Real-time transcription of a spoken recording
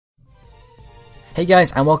Hey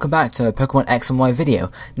guys, and welcome back to a Pokemon X and Y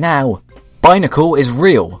video. Now, Binacle is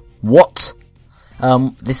real. What?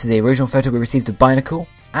 This is the original photo we received of Binacle,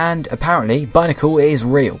 and apparently Binacle is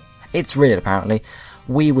real. It's real, apparently.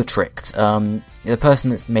 We were tricked. The person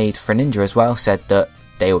that's made Greninja as well said that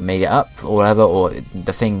they made it up or whatever, or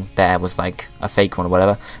the thing there was like a fake one or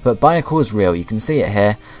whatever. But Binacle is real. You can see it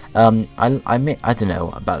here. I don't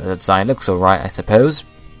know about the design. It looks alright, I suppose.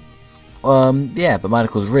 Yeah, but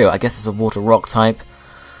Binacle's real. I guess it's a water rock type,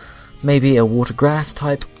 maybe a water grass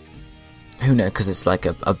type. Who knows? Because it's like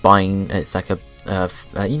a vine. It's like a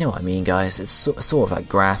you know what I mean, guys. It's sort of like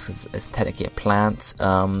grass. It's technically a plant.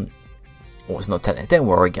 Or it's not technically. Don't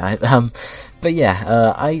worry, guys. But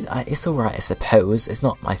yeah, it's alright, I suppose. It's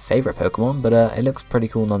not my favourite Pokemon, but it looks pretty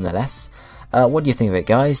cool nonetheless. What do you think of it,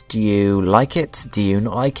 guys? Do you like it? Do you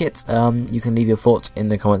not like it? You can leave your thoughts in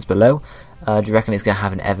the comments below. Do you reckon it's going to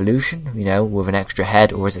have an evolution, you know, with an extra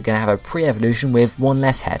head, or is it going to have a pre-evolution with one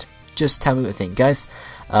less head? Just tell me what you think, guys.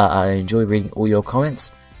 I enjoy reading all your comments.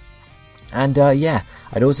 And yeah,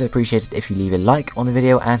 I'd also appreciate it if you leave a like on the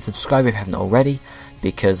video and subscribe if you haven't already,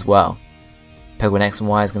 because, well, Pokemon X and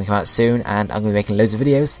Y is going to come out soon, and I'm going to be making loads of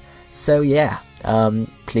videos. So yeah,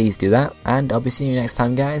 please do that, and I'll be seeing you next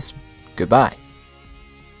time, guys. Goodbye.